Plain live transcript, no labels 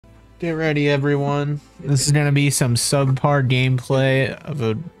Get ready, everyone. This is gonna be some subpar gameplay of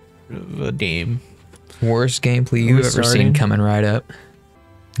a game. Worst gameplay you've ever seen coming right up.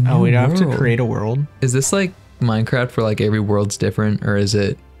 Oh, we'd have to create a world. Is this like Minecraft for like every world's different, or is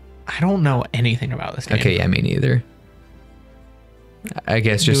it? I don't know anything about this game. Okay, yeah, me neither. I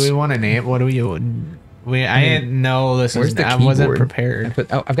guess just. Do we want to name? What do we? I didn't know this. Where's the I keyboard? wasn't prepared.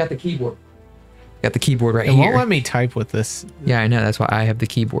 I've got the keyboard. Got the keyboard right It here. won't let me type with this. Yeah, I know. That's why I have the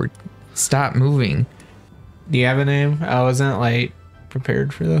keyboard. Stop moving. Do you have a name? I wasn't like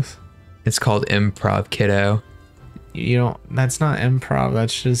prepared for this. It's called improv, kiddo. You don't. That's not improv.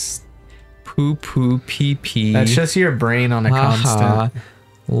 That's just poo poo pee pee. That's just your brain on a constant.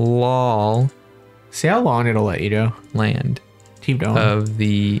 Lol. See how long it'll let you go. Land. Keep going. Of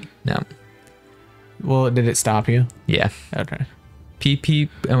the no. Well, did it stop you? Yeah. Okay. Pee pee.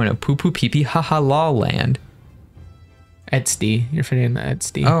 Oh no. Poo poo pee pee. Haha. Lol. Land. XD. You're forgetting the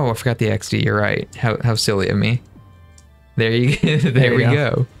XD. Oh, I forgot the XD. You're right. How silly of me. There you there we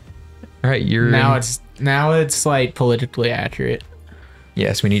go. All right, you're now it's like politically accurate.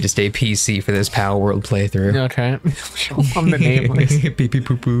 Yes, we need to stay PC for this Power World playthrough. Okay. I'm the nameless. Pee pee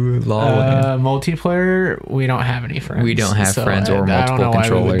poo poo. Lol. Multiplayer, we don't have any friends. We don't have friends or multiple I don't know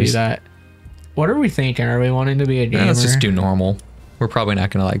controllers. why we would do that. What are we thinking? Are we wanting to be a gamer? Let's just do normal. We're probably not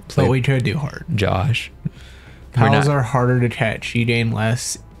gonna like play. But we could do hard. Josh. Pals are harder to catch. You gain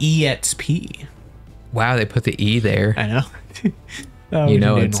less EXP. Wow, they put the E there. I know. You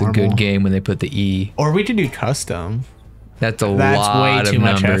know it's normal. A good game when they put the E. Or we could do custom. That's way too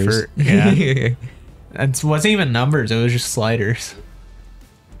much effort. Yeah. It wasn't even numbers. It was just sliders.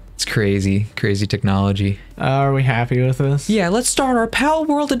 It's crazy. Crazy technology. Are we happy with this? Yeah, let's start our Pal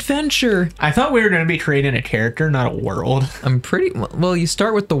World adventure. I thought we were going to be creating a character, not a world. I'm pretty... Well, you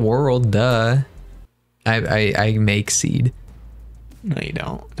start with the world, duh. I make seed. No, you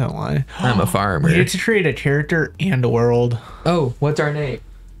don't. Don't lie. I'm a farmer. We need to create a character and a world. Oh, what's our name?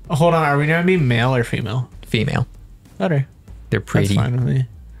 Hold on. Are we going to be male or female? Female. Okay. They're pretty. That's fine with me.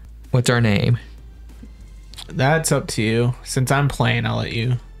 What's our name? That's up to you. Since I'm playing, I'll let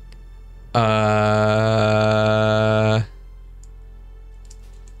you. There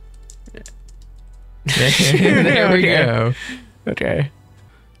we go. Okay.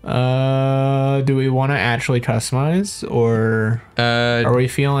 Do we want to actually customize, or are we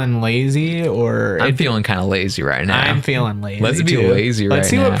feeling lazy, or I'm feeling kind of lazy right now. I'm feeling lazy. Let's be lazy right now. Let's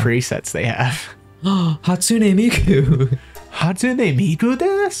see what presets they have. Hatsune Miku. Hatsune Miku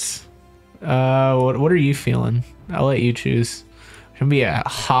this? What are you feeling? I'll let you choose. Can be a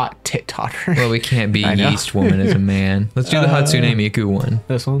hot TikToker. Well, we can't be Yeast Woman as a man. Let's do the Hatsune Miku one.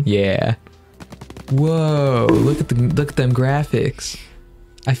 This one? Yeah. Whoa! Look at them graphics.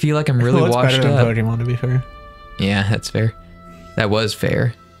 I feel like I'm really washed better up. Than Pokemon, to be fair. Yeah, that's fair. That was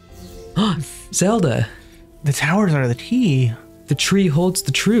fair. Zelda. The towers are the key. The tree holds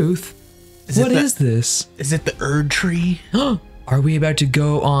the truth. What is this? Is it the Erd tree? Are we about to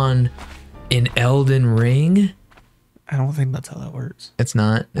go on an Elden Ring? I don't think that's how that works. It's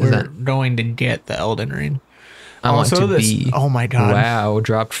not. We're going to get the Elden Ring. I want to be. Oh my god! Wow!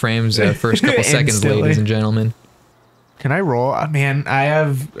 Dropped frames first couple seconds, ladies and gentlemen. Can I roll? Man, I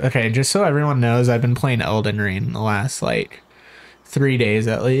have. Okay, just so everyone knows, I've been playing Elden Ring the last like 3 days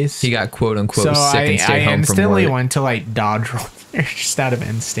at least. He got quote unquote sick and stayed home from work. I instantly went to like dodge roll just out of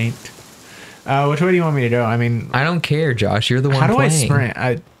instinct. Which way do you want me to go? I mean, I don't care, Josh. You're the one. How do playing. I sprint?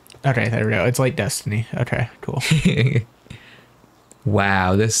 Okay, there we go. It's like Destiny. Okay, cool.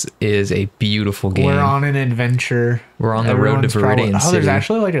 Wow, this is a beautiful game. We're on an adventure. We're on the road to Viridian City. Oh, there's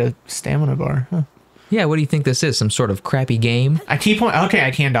actually like a stamina bar. Huh. Yeah, what do you think this is? Some sort of crappy game? I keep on. Okay,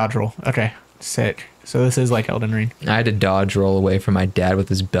 I can dodge roll. Okay, sick. So this is like Elden Ring. I had to dodge roll away from my dad with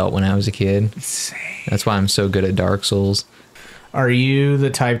his belt when I was a kid. Same. That's why I'm so good at Dark Souls. Are you the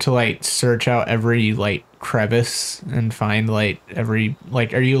type to like search out every like crevice and find like every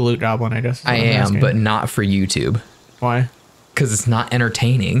like? Are you a loot goblin? I guess. I am, but not for YouTube. Why? Because it's not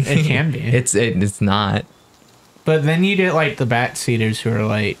entertaining. It can be. It's not. But then you get like the backseaters who are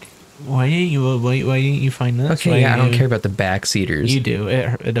like, why didn't you find this? Okay, yeah, I don't care about the backseaters. You do.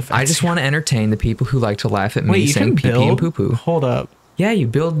 It affects I just want to entertain the people who like to laugh at me saying pee pee and poo poo. Hold up. Yeah, you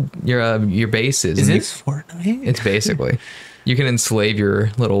build your bases. Is this Fortnite? It's basically. You can enslave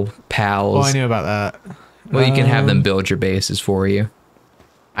your little pals. Oh, I knew about that. Well, you can have them build your bases for you.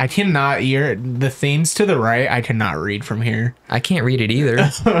 I cannot. The things to the right, I cannot read from here. I can't read it either.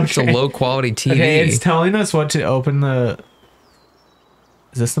 Okay. It's a low quality TV. Okay, it's telling us what to open the.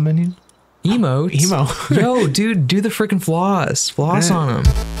 Is this the menu? Emotes. Yo, dude, do the freaking floss. Floss on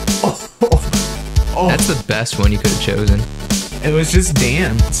them. Oh. That's the best one you could have chosen. It was just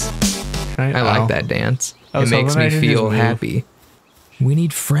dance. Can I like that dance. I It was makes hoping I me could feel just move. happy. We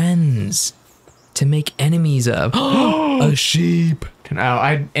need friends to make enemies of. A sheep.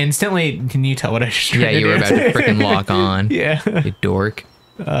 I instantly. Can you tell what I just Yeah, tried to you were do? about to freaking lock on. Yeah. You dork.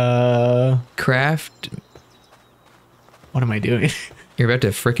 Craft. What am I doing? You're about to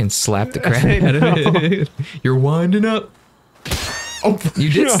freaking slap the crap out of it. You're winding up. Oh, You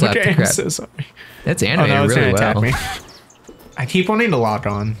did slap the I'm crap. so sorry. That's Oh animated no, it's really gonna well. attack me. I keep wanting to lock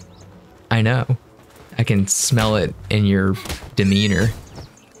on. I know. I can smell it in your demeanor.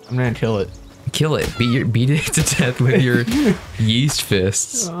 I'm gonna kill it. Kill it. Beat it to death with your yeast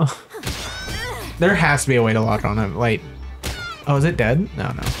fists. There has to be a way to lock on it. Like, oh, is it dead?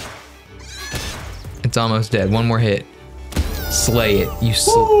 No. It's almost dead. One more hit. Slay it. You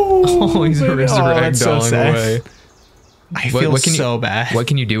Ooh, oh, he's baby. Oh, that's so ragdolling sad. away. I feel so bad. What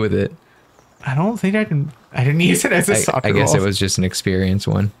can you do with it? I don't think I can. I didn't use it as a soccer I guess ball. it was just an experience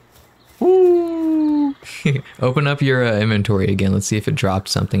one. Ooh. Open up your inventory again. Let's see if it dropped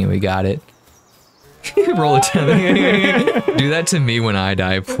something and we got it. Roll it down. Do that to me when I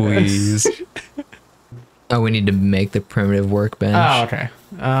die, please. Oh, we need to make the primitive workbench. Oh, okay.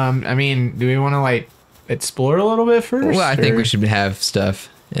 I mean, do we want to like explore a little bit first? Well, I think or- we should have stuff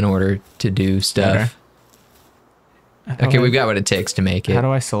in order to do stuff. Okay, we've got what it takes to make it. How do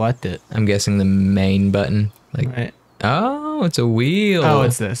I select it? I'm guessing the main button. Like, Right. oh, it's a wheel. Oh,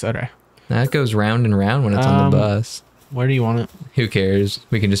 it's this. Okay. That goes round and round when it's on the bus. Where do you want it? Who cares?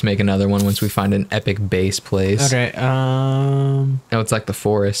 We can just make another one once we find an epic base place. Okay. Oh, it's like the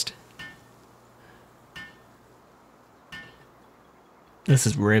forest. This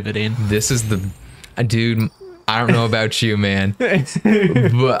is riveting. This is the... Dude, I don't know about you, man,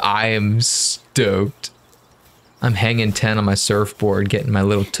 but I am stoked. I'm hanging 10 on my surfboard, getting my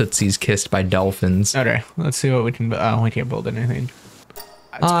little tootsies kissed by dolphins. Okay. Let's see what we can. Oh, we can't build anything.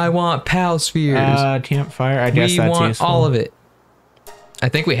 I want pal spheres. Campfire. I guess We that's want useful. all of it. I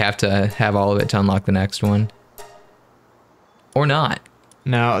think we have to have all of it to unlock the next one. Or not.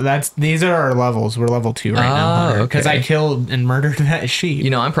 No, these are our levels. We're level 2 right now. Because okay. I killed and murdered that sheep. You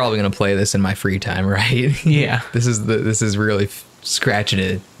know, I'm probably gonna play this in my free time, right? Yeah. This is really scratching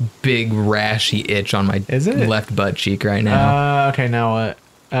a big rashy itch on my Is it? left butt cheek right now. Okay, now what?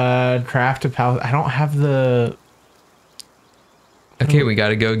 Craft a pal. I don't have the Okay, we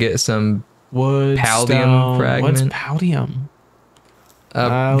gotta go get some wood. Paldium stone. fragment. What's paldium?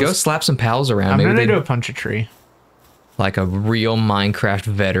 go slap some pals around. I'm Maybe gonna they do a punch a tree. like a real Minecraft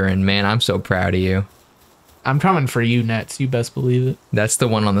veteran. Man, I'm so proud of you. I'm coming for you, Nets. You best believe it. That's the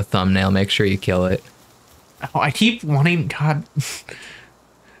one on the thumbnail. Make sure you kill it. Oh, I keep wanting. God.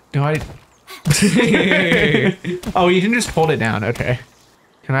 Do I? Oh, you can just hold it down. Okay.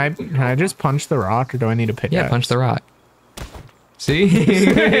 Can I just punch the rock, or do I need to pick? Yeah, punch the rock. See?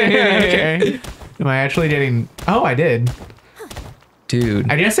 Okay. Am I actually getting? Oh, I did. Dude.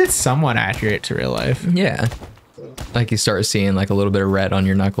 I guess it's somewhat accurate to real life. Yeah. Like you start seeing like a little bit of red on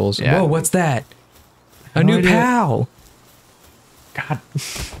your knuckles. Yeah. Whoa, what's that? A No new idea. pal. God.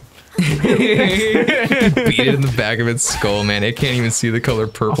 Beat it in the back of its skull, man. It can't even see the color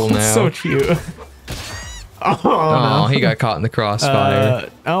purple now. It's so cute. Oh, Oh, no. he got caught in the crossfire.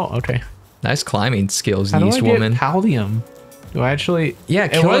 Oh, okay. Nice climbing skills, How do yeast I get woman. paldium? Do I actually? Yeah,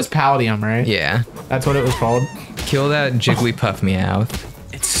 it kill was it. paldium, right? Yeah. That's what it was called. Kill that Jigglypuff Meowth.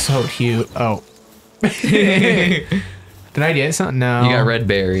 It's so cute. Oh. Did I get something? No. You got red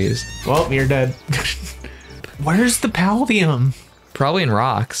berries. Well, you're dead. Where's the paldium? Probably in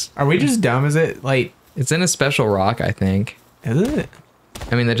rocks. Are we just dumb? Is it like? It's in a special rock, I think. Is it?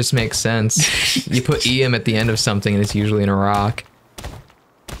 I mean, that just makes sense. You put EM at the end of something and it's usually in a rock.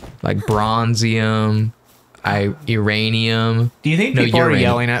 Like bronzium, uranium. Do you think No, people are uranium.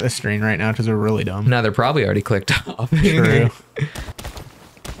 yelling at the screen right now because we're really dumb? No, they're probably already clicked off. True.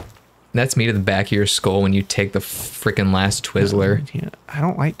 That's me to the back of your skull when you take the freaking last Twizzler. I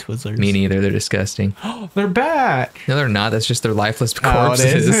don't like Twizzlers. Me neither. They're disgusting. They're back. No, they're not. That's just their lifeless Oh, it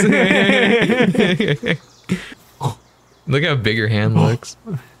corpses. Look how big your hand looks.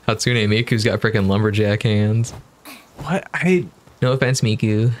 Hatsune Miku's got freaking lumberjack hands. What? No offense,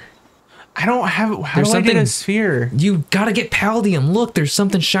 Miku. I don't have. How There's do I get something- a sphere? You gotta get Paldium. Look, there's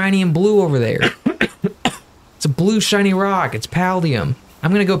something shiny and blue over there. It's a blue shiny rock. It's Paldium.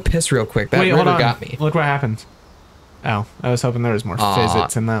 I'm gonna go piss real quick. That Wait, hold river on. got me. Look what happens. Oh, I was hoping there was more Aw.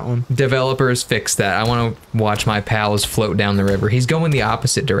 physics in that one. Developers fix that. I want to watch my pals float down the river. He's going the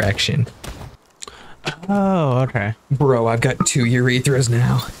opposite direction. Oh, okay. Bro, I've got 2 urethras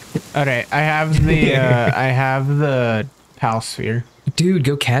now. Okay, I have the I have the pal sphere. Dude,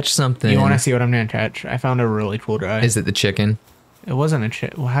 go catch something. You want to see what I'm gonna catch? I found a really cool guy. Is it the chicken? It wasn't a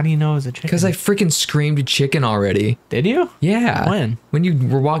chicken. Well, how do you know it was a chicken? Because I freaking screamed chicken already. Did you? Yeah. When? When you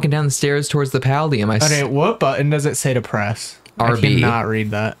were walking down the stairs towards the Paldium. Okay, what button does it say to press? RB. I cannot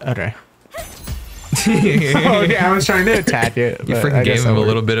read that. Okay. Oh, yeah, I was trying to attack it. You freaking gave him a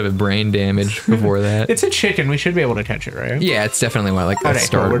little bit of a brain damage before that. It's a chicken. We should be able to catch it, right? Yeah, it's definitely one. Like, Okay,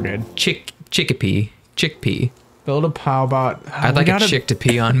 start. cool, we're good. Chickpea. Build a POW bot. I'd like a chick to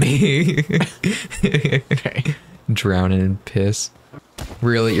pee on me. Okay. Drowning in piss.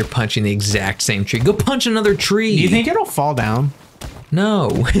 Really, you're punching the exact same tree. Go punch another tree. Do you think it'll fall down? No.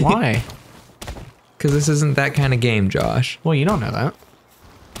 Why? Because this isn't that kind of game, Josh. Well, you don't know that.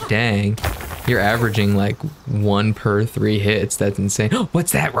 Dang. You're averaging like 1 per 3 hits. That's insane.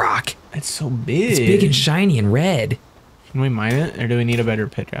 What's that rock? It's so big. It's big and shiny and red. Can we mine it, or do we need a better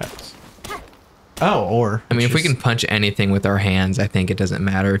pickaxe? Oh, or... I mean, if we can punch anything with our hands, I think it doesn't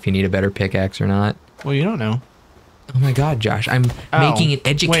matter if you need a better pickaxe or not. Well, you don't know. Oh my god, Josh. I'm making an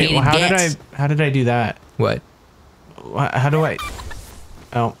educated guess. How did I do that? What? How do I...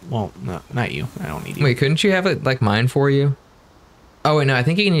 Oh, well, no, not you. I don't need you. Wait, couldn't you have it like mine for you? Oh, wait, no. I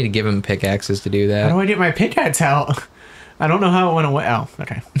think you need to give him pickaxes to do that. How do I get my pickaxe out? I don't know how it went away. Oh,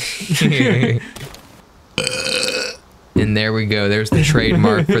 okay. And there we go. There's the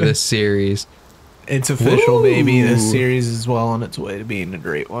trademark for this series. It's official, Woo! baby. This series is well on its way to being a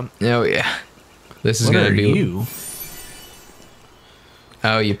great one. Oh, yeah. This is What going to are be... you?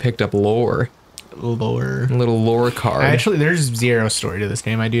 Oh, you picked up lore. Lore. A little lore card. Actually, there's 0 story to this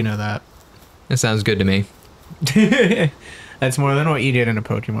game. I do know that. That sounds good to me. That's more than what you did in a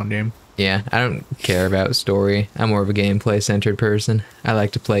Pokemon game. Yeah, I don't care about story. I'm more of a gameplay-centered person. I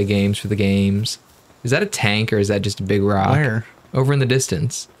like to play games for the games. Is that a tank or is that just a big rock? Where? Over in the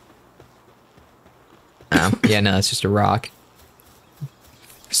distance. Oh, yeah, no, it's just a rock.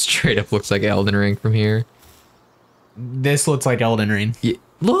 Straight up looks like Elden Ring from here. This looks like Elden Ring. Yeah,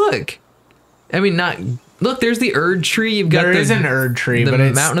 look! I mean, not... Look, there's the Erd tree. You've got There is an Erd tree, but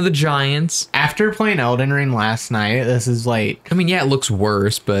it's... Mountain of the Giants. After playing Elden Ring last night, this is like... I mean, yeah, it looks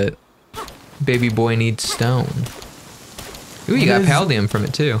worse, but... Baby boy needs stone. Ooh, you got Paldium from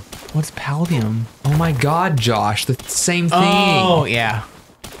it, too. What's Paldium? Oh my god, Josh, the same thing. Oh, yeah.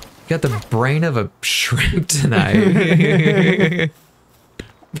 You got the brain of a shrimp tonight.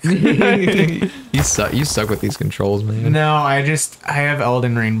 You suck with these controls, man. No, I have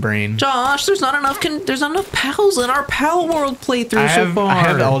Elden Ring brain. Josh, there's not enough pals in our Pal World playthrough so far. I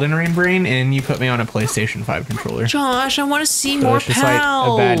have Elden Ring brain, and you put me on a PlayStation 5 controller. Josh, I want to see So more it's just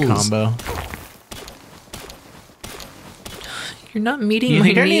pals. like a bad combo. You're not meeting You my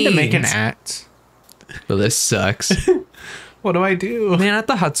think I needs. need to make an axe? Well, this sucks. What do I do? Man, I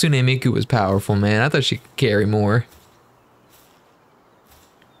thought Hatsune Miku was powerful, man. I thought she could carry more.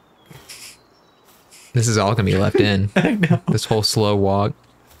 This is all gonna be left in. I know. This whole slow walk.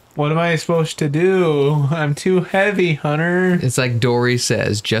 What am I supposed to do? I'm too heavy, Hunter. It's like Dory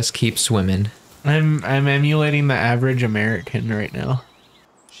says, just keep swimming. I'm emulating the average American right now.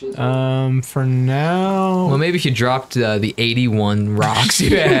 For now... Well, maybe if you dropped the 81 rocks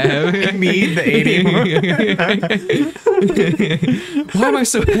you have. I need the 81. Why am I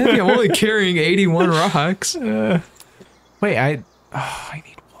so heavy? I'm only carrying 81 rocks. Wait, I need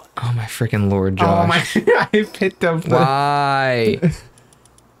one. Oh my freaking lord, Josh. Oh my... I picked up the... Why?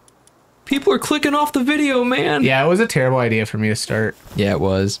 People are clicking off the video, man. Yeah, it was a terrible idea for me to start. Yeah, it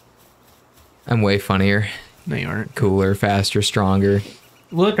was. I'm way funnier. No, you aren't. Cooler, faster, stronger.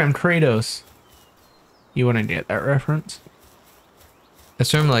 Look, I'm Kratos. You want to get that reference?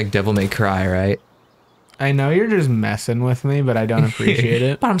 That's from like Devil May Cry, right? I know you're just messing with me, but I don't appreciate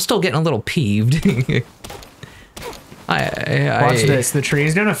it. But I'm still getting a little peeved. Watch this. The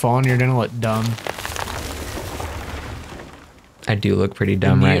tree's gonna fall and you're gonna look dumb. I do look pretty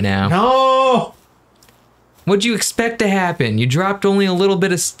dumb right now. No! What'd you expect to happen? You dropped only a little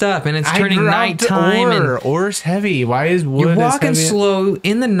bit of stuff and it's turning nighttime. Ore's heavy. Why is wood You're walking heavy? slow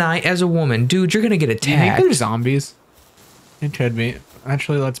in the night as a woman. Dude, you're gonna get attacked. Do you think there's zombies? It could be.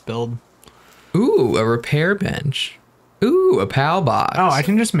 Actually, let's build. Ooh, a repair bench. Ooh, a PAL box. Oh, I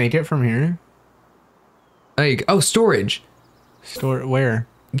can just make it from here. Oh, storage. Store where?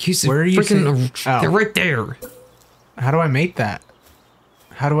 Where are you? Oh. They're right there. How do I make that?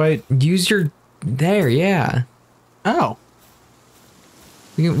 How do I use your... There, yeah. Oh.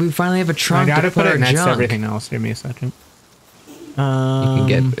 We finally have a trunk I gotta to put it our next junk. to everything else. Give me a second. You can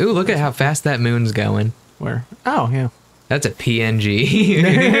get... Ooh, look at how fast that moon's going. Where? Oh, yeah. That's a PNG.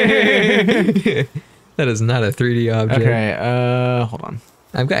 That is not a 3D object. Okay, hold on.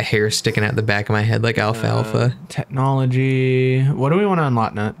 I've got hair sticking out the back of my head like alfalfa. Technology. What do we want to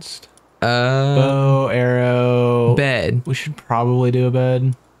unlock next? Bow, arrow. Bed. We should probably do a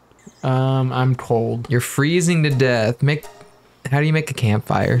bed. I'm cold. You're freezing to death. How do you make a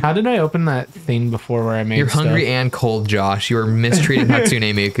campfire? How did I open that thing before where I made You're hungry stuff? and cold, Josh. You are mistreating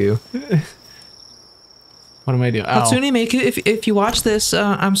Hatsune Miku. What am I doing? Hatsune Miku, if you watch this,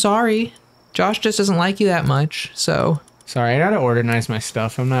 I'm sorry. Josh just doesn't like you that much, so. Sorry, I gotta organize my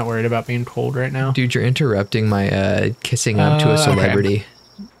stuff. I'm not worried about being cold right now. Dude, you're interrupting my kissing up to a celebrity. Okay.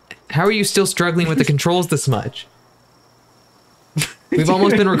 How are you still struggling with the controls this much? We've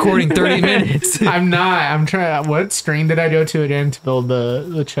almost been recording 30 minutes. I'm not. I'm trying. What screen did I go to again to build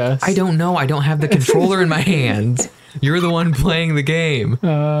the chest? I don't know. I don't have the controller in my hands. You're the one playing the game.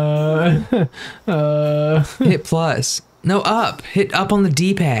 Hit plus. No, up. Hit up on the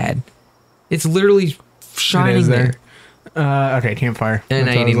D-pad. It's literally shining there. Okay, campfire. And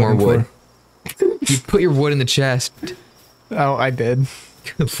now you need more wood. You put your wood in the chest. Oh, I did.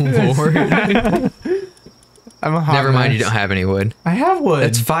 Good lord. I'm a hot Never mind, mess. you don't have any wood. I have wood.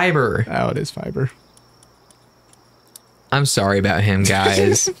 That's fiber. Oh, it is fiber. I'm sorry about him,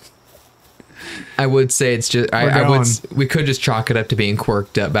 guys. I would say it's just we could just chalk it up to being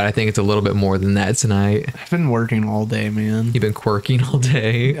quirked up, but I think it's a little bit more than that tonight. I've been working all day, man. You've been quirking all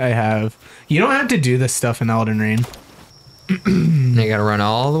day. I have. You don't have to do this stuff in Elden Ring. You gotta run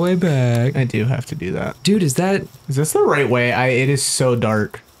all the way back. I do have to do that. Dude, is this the right way? It is so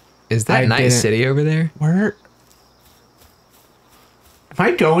dark. Is that Night City over there? Where? Am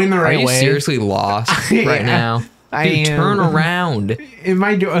I going the right way? Are you seriously lost right now? Dude, turn around. Am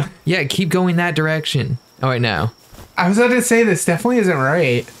I doing? Yeah, keep going that direction. Oh wait, no. I was about to say this definitely isn't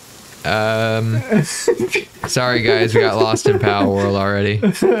right. Sorry guys, we got lost in Power World already.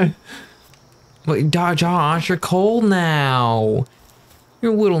 Wait, Josh, you're cold now.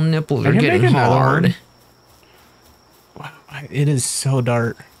 Your little nipples are getting hard. Wow, it is so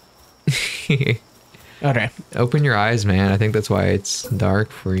dark. Okay. Open your eyes, man. I think that's why it's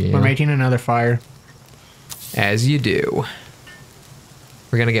dark for you. We're making another fire. As you do.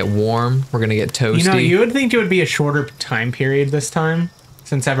 We're gonna get warm. We're gonna get toasty. You know, you would think it would be a shorter time period this time,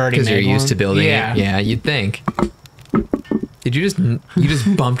 since I've already made one. Because you're used to building it. Yeah, you'd think. Did you just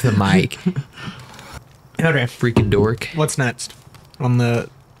bumped the mic? Okay. Freaking dork. What's next on the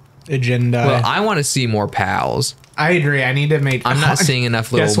agenda? Well, I want to see more pals. I agree. I need to make. I'm not seeing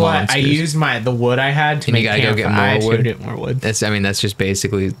enough little monsters. Guess what? monsters. I used the wood I had to make. And you gotta go get more wood. Get more wood. That's just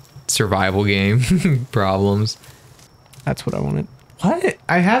basically survival game problems. That's what I wanted. What?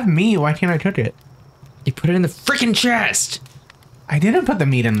 I have meat. Why can't I cook it? You put it in the freaking chest. I didn't put the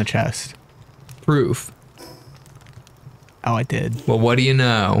meat in the chest. Proof. Oh, I did. Well, what do you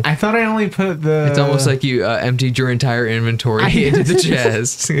know? I thought I only put the... It's almost like you emptied your entire inventory into the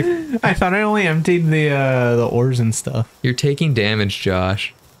chest. I thought I only emptied the ores and stuff. You're taking damage,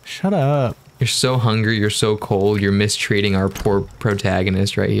 Josh. Shut up. You're so hungry, you're so cold, you're mistreating our poor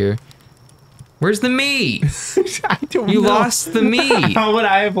protagonist right here. Where's the meat? I don't know. You lost the meat. How would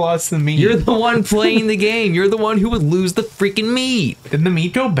I have lost the meat? You're the one playing the game. You're the one who would lose the freaking meat. Did the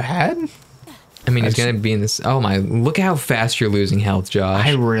meat go bad? I mean, it's gonna be in this. Oh my! Look how fast you're losing health, Josh.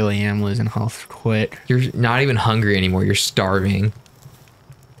 I really am losing health quick. You're not even hungry anymore. You're starving.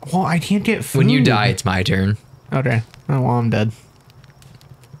 Well, I can't get food. When you die, it's my turn. Okay. Oh, well, I'm dead.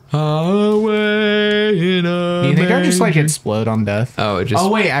 Away in a Do you think I just like explode on death? Oh, it just. Oh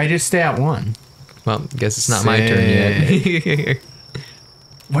wait, I just stay at one. Well, guess it's not my turn yet.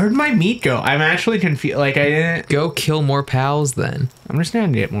 Where'd my meat go? I'm actually confused. Like I didn't. Go kill more pals then. I'm just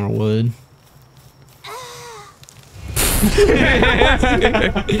gonna get more wood.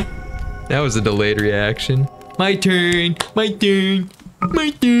 That was a delayed reaction. My turn. My turn. My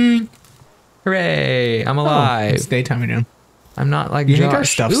turn. Hooray! I'm alive. It's daytime again. I'm not like You Josh. think our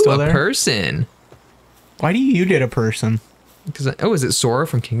stuff's Ooh, still a there? person. Why do you get a person? Because is it Sora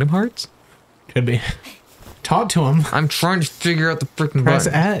from Kingdom Hearts? Could be. Talk to him. I'm trying to figure out the freaking Press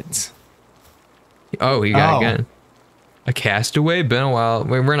button. X. Oh, he got it again. A castaway? Been a while.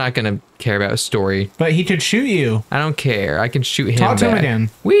 We're not gonna care about a story. But he could shoot you. I don't care. I can shoot him Talk to him back. again.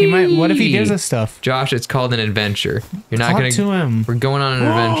 Whee! He might. What if he gives us stuff? Josh, it's called an adventure. You're not Talk gonna. to him. We're going on an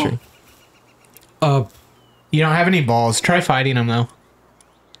adventure. You don't have any balls. Try fighting him though.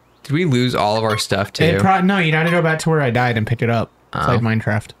 Did we lose all of our stuff too? No, you gotta go back to where I died and pick it up. It's like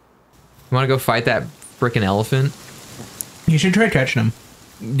Minecraft. You want to go fight that freaking elephant? You should try catching him.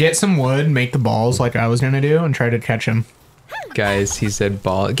 Get some wood, make the balls like I was gonna do, and try to catch him. Guys, he said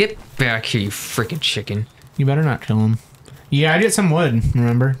ball. Get back here, you freaking chicken. You better not kill him. Yeah, I get some wood,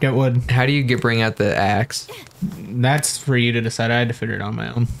 remember? Get wood. How do you bring out the axe? That's for you to decide. I had to figure it out on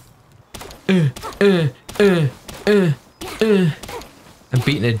my own. I'm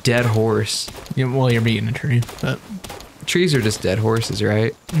beating a dead horse. Yeah, well, you're beating a tree, but trees are just dead horses,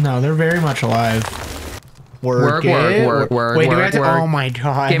 right? No, they're very much alive. Work. Wait, do we have to? Work. Oh my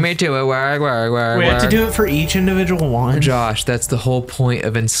god! Give me to it. Work. We have to do it for each individual one. Josh, that's the whole point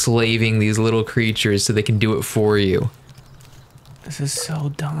of enslaving these little creatures so they can do it for you. This is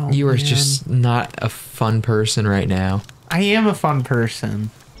so dumb. You are just not a fun person right now. I am a fun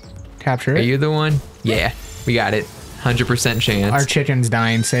person. Capture it. Are you the one? Yeah, we got it. 100% chance. Our chicken's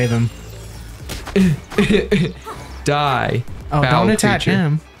dying. Save him. Die. Oh, Foul don't attack creature.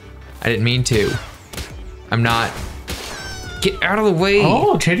 him. I didn't mean to. I'm not. Get out of the way.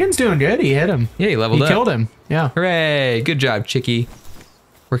 Oh, chicken's doing good. He hit him. Yeah, he leveled up. He killed him. Yeah. Hooray. Good job, Chicky.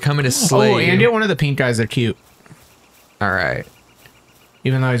 We're coming to slay Oh, and get one of the pink guys. They're cute. All right.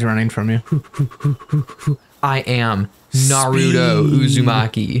 Even though he's running from you. I am Naruto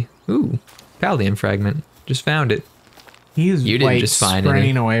Uzumaki. Ooh, Paladin fragment. Just found it. He's You didn't like just find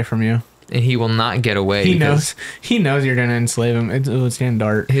sprinting any. away from you. And he will not get away. He because knows. He knows you're gonna enslave him. It's getting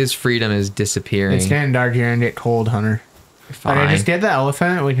dark. his freedom is disappearing. It's getting dark. You're gonna get cold, Hunter. Fine. Okay, just get the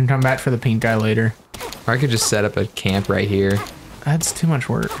elephant. We can come back for the pink guy later. Or I could just set up a camp right here. That's too much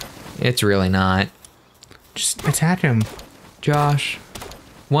work. It's really not. Just attack him. Josh,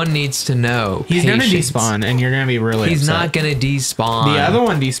 one needs to know. He's gonna patience. despawn, and you're gonna be really He's upset. not gonna despawn. The other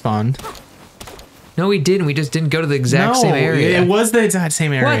one despawned. No, we didn't. We just didn't go to the exact same area. It was the exact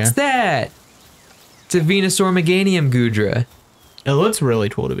same area. What's that? It's a Venusaur Meganium Gudra. It looks really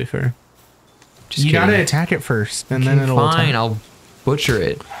cool, to be fair. Just you kidding. gotta attack it first, and then Okay, it'll fine. attack. I'll butcher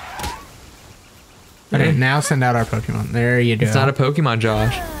it. Okay, now send out our Pokemon. There you go. It's not a Pokemon,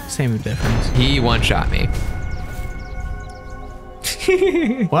 Josh. Same difference. He one-shot me.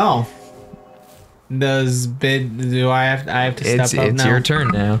 Well, do I have to step up now? It's your turn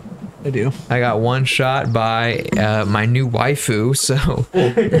now. I do. I got one shot by my new waifu, so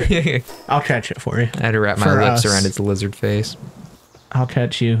I'll catch it for you. I had to wrap my For lips us. around its lizard face. I'll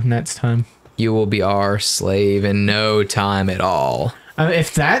catch you next time. You will be our slave in no time at all.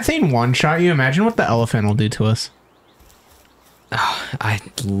 If that thing one-shot you, imagine what the elephant will do to us.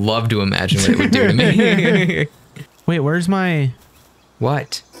 I'd love to imagine what it would do to me. Wait, where's my...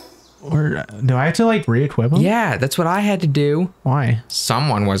 What? Or do I have to like re-equip him? Yeah, that's what I had to do. Why?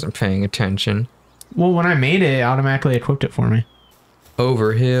 Someone wasn't paying attention. Well, when I made it, it automatically equipped it for me.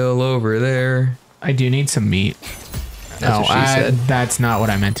 Over hill, over there. I do need some meat. That's what she said. That's not what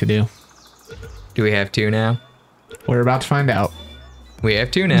I meant to do. Do we have two now? We're about to find out. We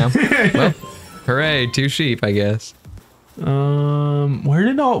have two now. Well, hooray, 2 sheep, I guess. Why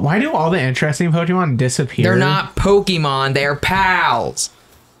do all the interesting Pokemon disappear? They're not Pokemon, they're pals.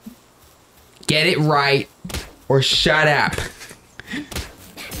 Get it right or shut up.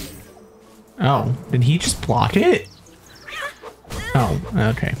 Oh, did he just block it? Oh,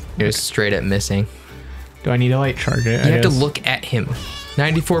 okay. It was straight up missing. Do I need to like charge it? You have to look at him.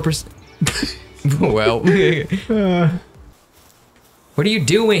 94%. Well. What are you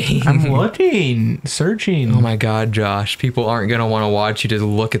doing? I'm looking, searching. Oh my god, Josh. People aren't going to want to watch you to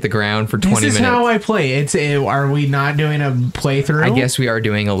look at the ground for 20 minutes. This is how I play. Are we not doing a playthrough? I guess we are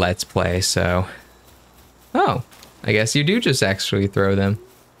doing a let's play, so. Oh, I guess you do just actually throw them.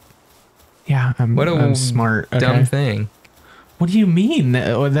 Yeah, I'm smart. Dumb Okay. thing. What do you mean?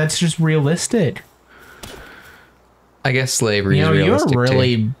 That's just realistic. I guess slavery is You're realistic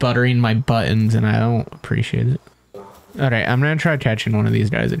really too. buttering my buttons, and I don't appreciate it. All right, I'm gonna try catching one of these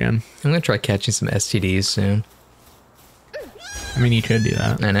guys again. I'm going to try catching some STDs soon. I mean, you could do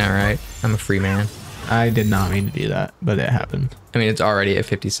that. I know, right? I'm a free man. I did not mean to do that, but it happened. I mean, it's already at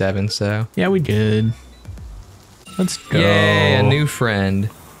 57, so. Yeah, we did. Let's go. Yay, a new friend.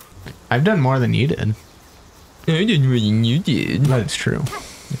 I've done more than you did. I did more than you did. But it's true.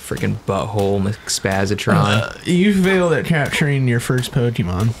 You freaking butthole Spazatron. You failed at capturing your first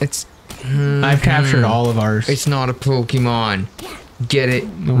Pokemon. It's. I've captured all of ours. It's not a Pokemon. Get it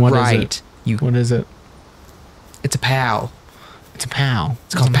What is right. it? What is it? It's a pal. It's a PAL.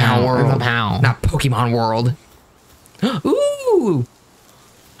 It's called Pal World. It's a PAL. Not Pokemon World. Ooh!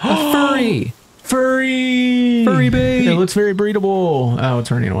 A furry! Furry! Furry bait! It looks very breedable. Oh,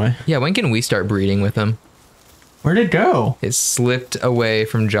 it's running away. Yeah, when can we start breeding with them? Where'd it go? It slipped away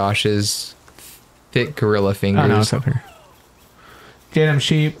from Josh's thick gorilla fingers. Oh, no, it's up here. Get him,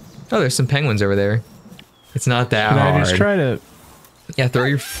 sheep. Oh, there's some penguins over there. It's not that Did hard. I just try to... Yeah, throw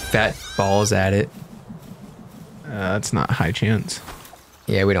your fat balls at it. That's not high chance.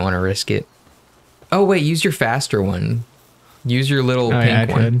 Yeah, we don't want to risk it. Oh, wait, use your faster one. Use your little Oh, pink yeah, I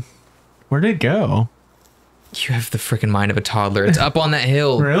one. could. Where'd it go? You have the freaking mind of a toddler. It's up on that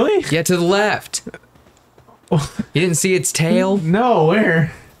hill. Really? Yeah, to the left. You didn't see its tail? No,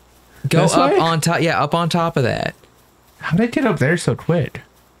 where? Go This up way? on top. Yeah, up on top of that. How did I get up there so quick?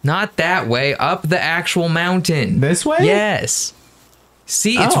 Not that way. Up the actual mountain. This way? Yes.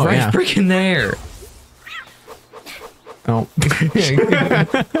 See, it's Oh, right yeah. freaking there. Oh.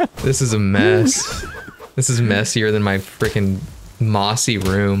 This is a mess. This is messier than my freaking mossy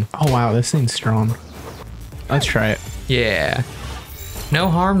room. Oh, wow. This thing's strong. Let's try it. Yeah. No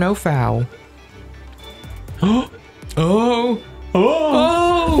harm, no foul. Oh. Oh.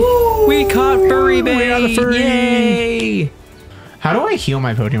 Oh. We caught furry bait. We got the furry. Yay. How do I heal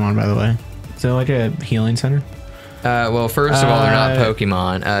my Pokemon, by the way? Is there like a healing center? Well, first of all, they're not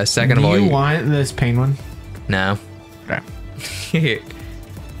Pokemon. Second of all, do you want this penguin? No. Okay.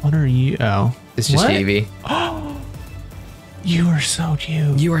 What are you? Oh. It's just What? Eevee. You are so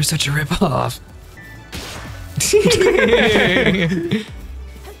cute. You are such a ripoff.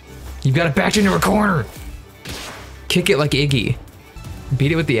 You've got it backed into a corner. Kick it like Iggy.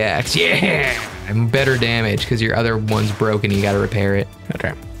 Beat it with the axe. Yeah. And better damage because your other one's broken. You got to repair it.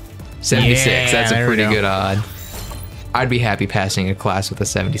 Okay. 76. Yeah, That's a there we pretty go. good odd. I'd be happy passing a class with a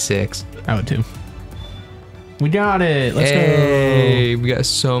 76. I would too. We got it. Let's Hey, we got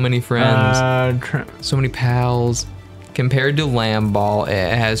so many go. friends. So many pals. Compared to Lamb Ball, it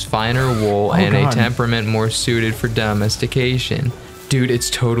has finer wool and God. a temperament more suited for domestication. Dude, it's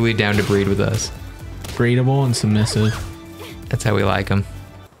totally down to breed with us. Breedable and submissive. That's how we like them.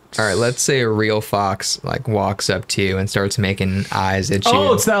 All right, let's say a real fox like walks up to you and starts making eyes at you.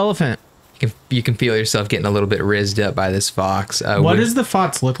 Oh, it's the elephant. You can feel yourself getting a little bit rizzed up by this fox. What does the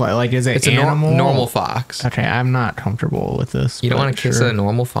fox look like? Like, is it It's animal? a normal fox. Okay, I'm not comfortable with this. You don't but want to kiss sure. a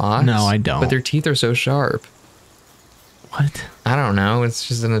normal fox? No, I don't. But their teeth are so sharp. What? I don't know. It's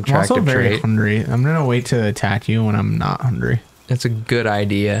just an I'm also attractive very trait. hungry. I'm gonna wait to attack you when I'm not hungry. That's a good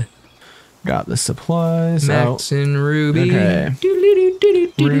idea. Got the supplies. Max and Ruby. Okay.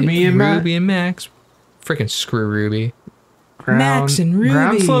 Ruby and Max. Ruby and Max. Freaking screw Ruby. Ground, Max and Ruby.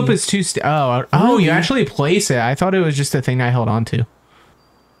 Ground slope is too. Oh, Ruby. you actually place it. I thought it was just a thing I held on to.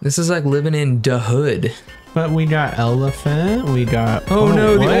 This is like living in the hood. But we got elephant. We got. Oh,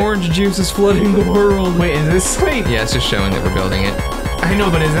 no, what? the orange juice is flooding the world. Wait, is this like? Yeah, it's just showing that we're building it. I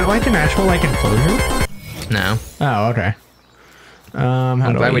know, but is it like an actual like enclosure? No. Oh, okay. How I'm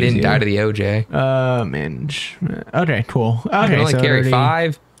do glad I we use didn't you? die to the OJ. Management. Okay, cool. I Okay, can only so carry already-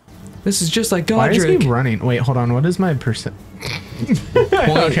 5. This is just like Why is he Godric. running? Wait, hold on. What is my percent?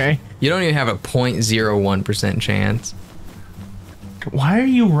 Okay. You don't even have a 0.01% chance. Why are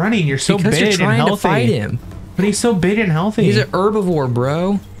you running? You're so Because big you're and trying healthy. to fight him. But he's so big and healthy. He's an herbivore,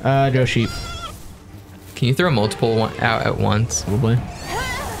 bro. Go sheep. Can you throw multiple out at once? Probably.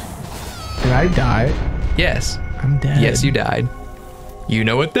 Did I die? Yes. I'm dead. Yes, you died. You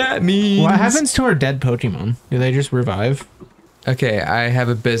know what that means. What happens to our dead Pokemon? Do they just revive? Okay, I have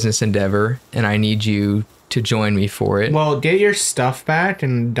a business endeavor, and I need you to join me for it. Well, get your stuff back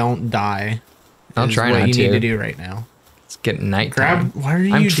and don't die. I'll is try what not you to. need to do right now. It's getting nighttime. Grab. What are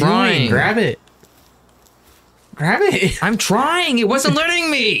you I'm doing? trying. Grab it. Grab it. I'm trying. It wasn't letting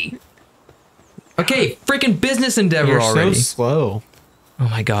me. Okay, freaking business endeavor You're already. so slow. Oh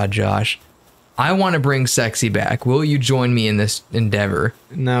my god, Josh. I want to bring sexy back. Will you join me in this endeavor?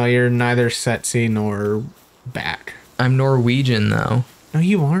 No, you're neither sexy nor back. I'm Norwegian though. No,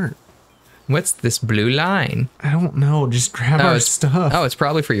 you aren't. What's this blue line? I don't know. Just grab our stuff. Oh, it's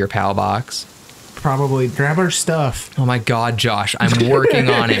probably for your pal box. Probably grab our stuff. Oh my god, Josh. I'm working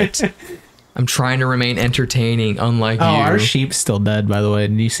on it. I'm trying to remain entertaining, unlike Oh, you. our sheep's still dead, by the way.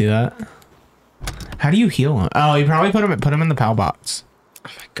 Did you see that? How do you heal him? Oh, you probably put him in the pal box. Oh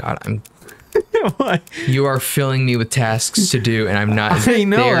my god, What? you are filling me with tasks to do, and I'm not I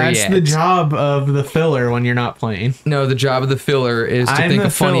know, there that's yet. the job of the filler when you're not playing. No, the job of the filler is to I'm think the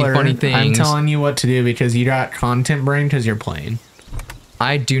of funny filler. things. I'm telling you what to do because you got content brain because you're playing.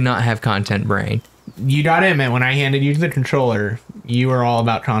 I do not have content brain. You gotta admit, when I handed you the controller, you were all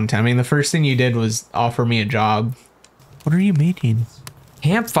about content. I mean, the first thing you did was offer me a job. What are you making?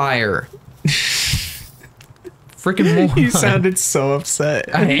 Campfire. Freaking moron. You sounded so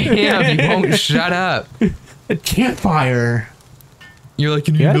upset. I am. You won't shut up. A campfire. You're like,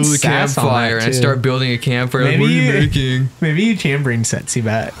 can you You had build a sass on that, campfire? And I too. start building a campfire. Like, Maybe what are you you- making? Maybe you can bring Setsy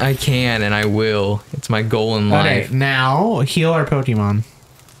back. I can and I will. It's my goal in Okay, life. now heal our Pokemon.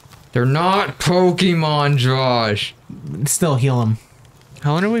 They're not Pokemon, Josh. Still heal them.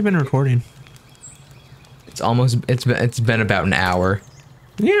 How long have we been recording? It's been about an hour.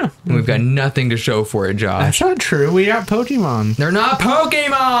 Yeah. And we've got nothing to show for it, Josh. That's not true. We got Pokemon. They're not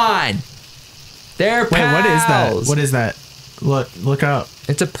Pokemon. They're Wait, what is that? pals. What is that? Look up.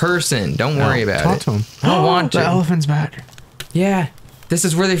 It's a person. Don't worry about talk it. to him. I don't want to. The elephant's back. Yeah. This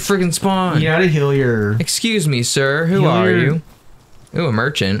is where they friggin' spawn. You gotta heal your... Excuse me, sir. Who are you? Ooh, a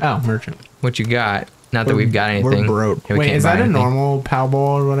merchant. Oh, merchant. What you got? Not that we've got anything. We're broke. Yeah, Wait, is that a normal POW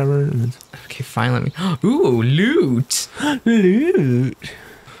ball or whatever? Okay, fine, let me... Ooh, loot! Loot.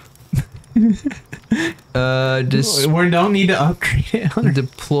 Just... We don't need to upgrade it.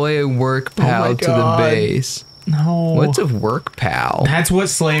 Deploy a work pal to the base. No. What's a work pal? That's what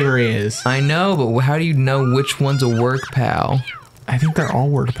slavery is. I know, but how do you know which one's a work pal? I think they're all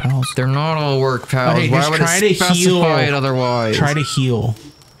work pals. They're not all work pals. Okay, Why just would try it to specify heal. it otherwise? Try to heal.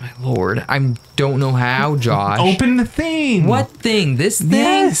 My lord, I don't know how, Josh. Open the thing. What thing? This thing?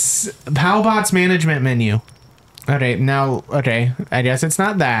 Yes. PowBot's management menu. Okay, now, okay. I guess it's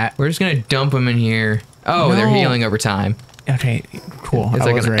not that. We're just gonna dump them in here. Oh, No. they're healing over time. Okay, cool. It's I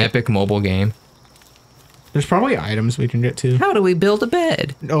like was an right. epic mobile game. There's probably items we can get to. How do we build a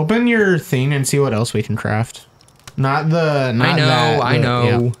bed? Open your thing and see what else we can craft. Not the. Not I know.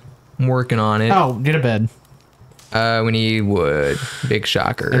 Yeah. I'm working on it. Oh, get a bed. We need wood. Big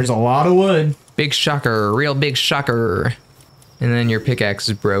shocker. There's a lot of wood. Big shocker. Real big shocker. And then your pickaxe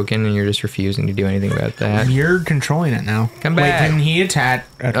is broken and you're just refusing to do anything about that. You're controlling it now. Come back. Wait, can he attack?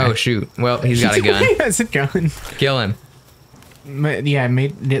 Okay. Oh, shoot. Well, he's got a gun. He has a gun. Kill him. Yeah,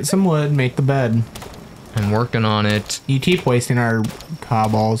 get some wood, make the bed. I'm working on it. You keep wasting our POW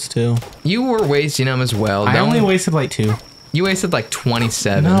balls too. You were wasting them as well. I only wasted like 2. You wasted like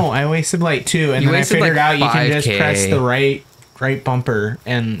 27. No, I wasted like 2, and You then I wasted figured like out you can just 5K. press the right bumper,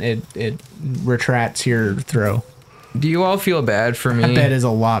 and it retracts your throw. Do you all feel bad for me? That bed is a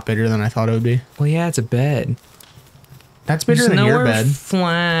lot bigger than I thought it would be. Well, yeah, it's a bed. That's bigger It's than your nowhere bed.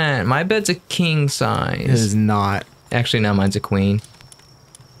 flat. My bed's a king size. It is not. Actually, no, mine's a queen.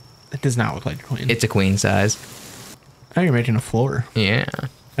 It does not look like a queen. It's a queen size. Oh, you're making a floor. Yeah.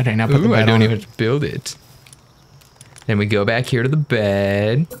 Okay, now put the Ooh, bed I don't on even have to build it. Then we go back here to the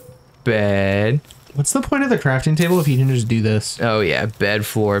bed. Bed. What's the point of the crafting table if you can just do this? Oh yeah, bed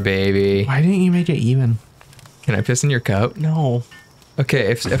floor, baby. Why didn't you make it even? Can I piss in your cup? No.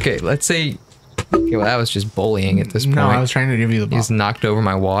 Okay, let's say... Okay, well, that was just bullying at this point. No, I was trying to give you the You ball. just knocked over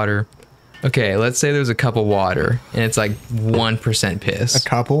my water. Okay, let's say there's a cup of water, and it's like 1% piss. A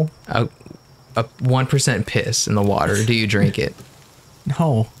couple? A 1% piss in the water. Do you drink it?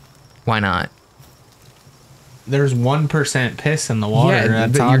 No. Why not? There's 1% piss in the water. Yeah,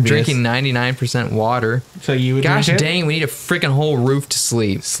 That's but you're obvious. drinking 99% water. So you would Gosh drink it? dang, we need a freaking whole roof to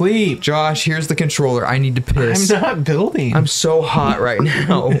sleep. Sleep. Josh, here's the controller. I need to piss. I'm not building. I'm so hot right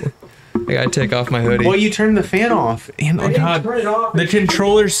now. I gotta take off my hoodie. Well, you turned the fan off. And oh god, turn it off. the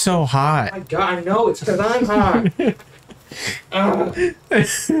controller's so hot. Oh my god, I know, it's because I'm hot. My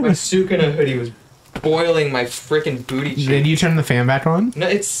Sukuna hoodie was boiling my freaking booty cheek. Did you turn the fan back on? No,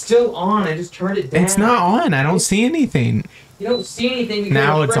 it's still on. I just turned it down. It's not on. I don't see anything. You don't see anything because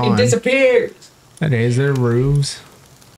Now it it's freaking on. disappears. Okay, is there roofs?